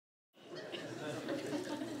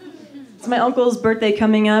my uncle's birthday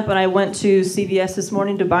coming up, and I went to CVS this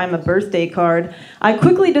morning to buy him a birthday card. I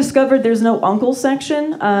quickly discovered there's no uncle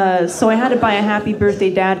section, so I had to buy a happy birthday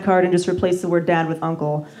dad card and just replace the word dad with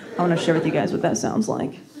uncle. I want to share with you guys what that sounds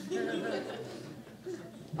like.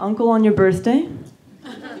 Uncle on your birthday?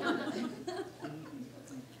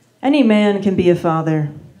 Any man can be a father,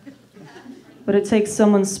 but it takes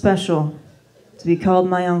someone special to be called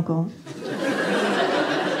my uncle.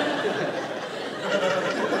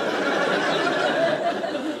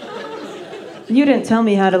 You didn't tell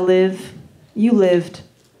me how to live. You lived,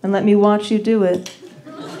 and let me watch you do it.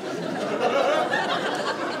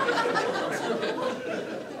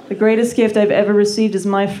 The greatest gift I've ever received is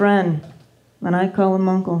my friend, and I call him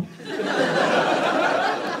Uncle.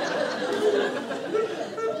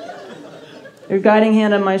 Your guiding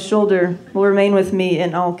hand on my shoulder will remain with me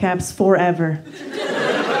in all caps forever.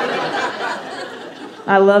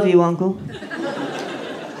 I love you, Uncle.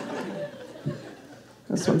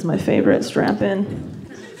 This one's my favorite. Strap in.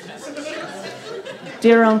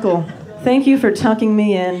 Dear Uncle, thank you for tucking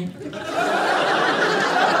me in.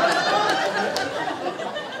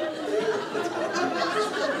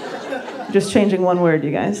 Just changing one word,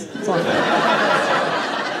 you guys. That's all.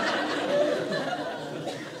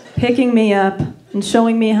 Picking me up and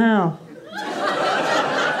showing me how.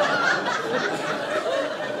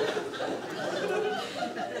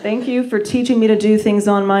 Thank you for teaching me to do things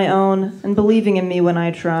on my own and believing in me when I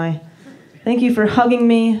try. Thank you for hugging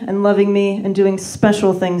me and loving me and doing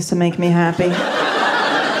special things to make me happy.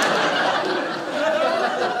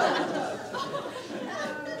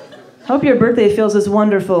 Hope your birthday feels as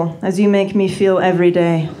wonderful as you make me feel every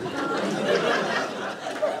day.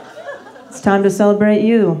 It's time to celebrate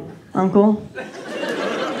you, Uncle.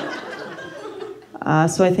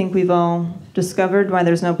 So I think we've all discovered why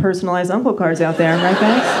there's no personalized uncle cards out there, right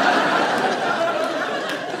guys?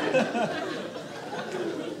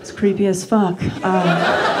 It's creepy as fuck.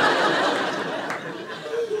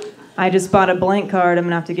 I just bought a blank card. I'm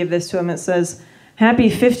gonna have to give this to him. It says, "Happy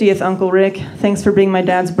 50th, Uncle Rick. Thanks for being my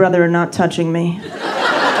dad's brother and not touching me."